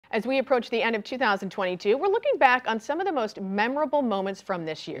As we approach the end of 2022, we're looking back on some of the most memorable moments from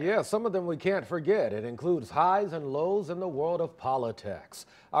this year. Yeah, some of them we can't forget. It includes highs and lows in the world of politics.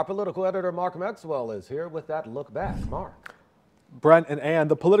 Our political editor, Mark Maxwell, is here with that look back. Mark. Brent and Ann,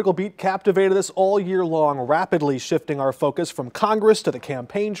 the political beat captivated us all year long, rapidly shifting our focus from Congress to the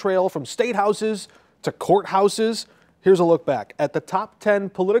campaign trail, from state houses to courthouses. Here's a look back at the top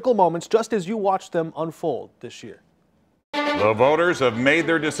 10 political moments just as you watched them unfold this year. The voters have made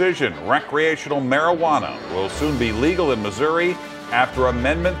their decision. Recreational marijuana will soon be legal in Missouri after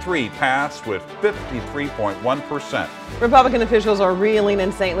Amendment 3 passed with 53.1%. Republican officials are reeling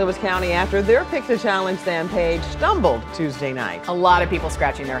in St. Louis County after their Pick the Challenge Sam Page stumbled Tuesday night. A lot of people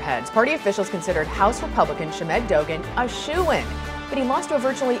scratching their heads. Party officials considered House Republican Shamed Dogan a shoo-in, but he lost to a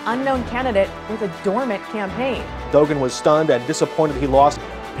virtually unknown candidate with a dormant campaign. Dogan was stunned and disappointed he lost.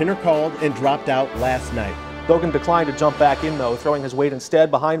 Pinner called and dropped out last night. Dogan declined to jump back in, though, throwing his weight instead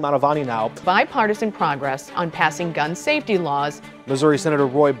behind Mantovani now. Bipartisan progress on passing gun safety laws. Missouri Senator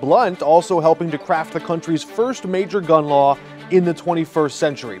Roy Blunt also helping to craft the country's first major gun law in the 21st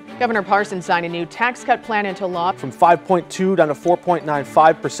century. Governor Parson signed a new tax cut plan into law. From 5.2 down to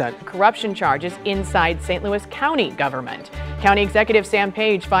 4.95%. Corruption charges inside St. Louis County government. County Executive Sam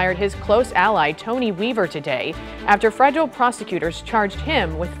Page fired his close ally Tony Weaver today after federal prosecutors charged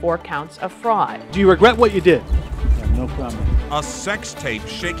him with 4 counts of fraud. Do you regret what you did? No comment. A sex tape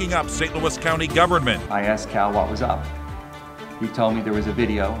shaking up St. Louis County government. I asked Cal what was up. He told me there was a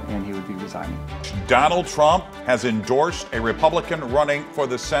video and he would be resigning. Donald Trump has endorsed a Republican running for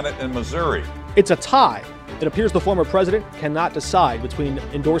the Senate in Missouri. It's a tie. It appears the former president cannot decide between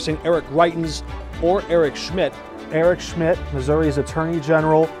endorsing Eric Greitens or Eric Schmitt. Eric Schmitt, Missouri's Attorney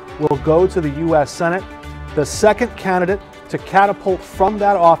General, will go to the U.S. Senate, the second candidate to catapult from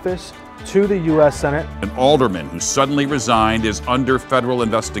that office to the U.S. Senate. An alderman who suddenly resigned is under federal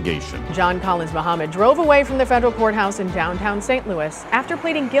investigation. John Collins Muhammad drove away from the federal courthouse in downtown St. Louis after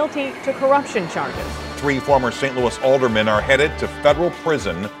pleading guilty to corruption charges. 3 former St. Louis aldermen are headed to federal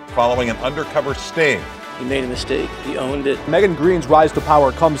prison following an undercover sting. He made a mistake. He owned it. Megan Green's rise to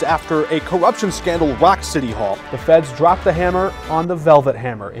power comes after a corruption scandal rocked City Hall. The feds dropped the hammer on the velvet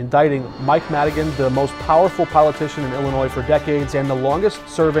hammer, indicting Mike Madigan, the most powerful politician in Illinois for decades and the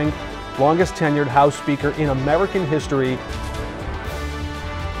longest-serving, longest-tenured House Speaker in American history.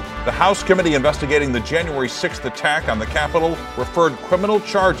 The House committee investigating the January 6th attack on the Capitol referred criminal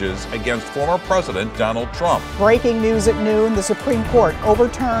charges against former President Donald Trump. Breaking news at noon, the Supreme Court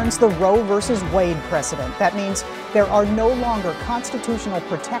overturns the Roe versus Wade precedent. That means there are no longer constitutional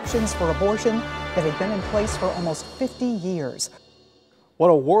protections for abortion that had been in place for almost 50 years. What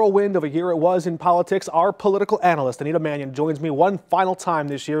a whirlwind of a year it was in politics. Our political analyst, Anita Mannion, joins me one final time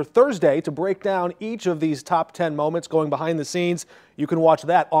this year, Thursday, to break down each of these top 10 moments going behind the scenes. You can watch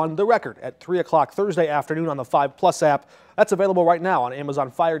that on The Record at 3 o'clock Thursday afternoon on the 5 Plus app. That's available right now on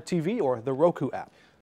Amazon Fire TV or the Roku app.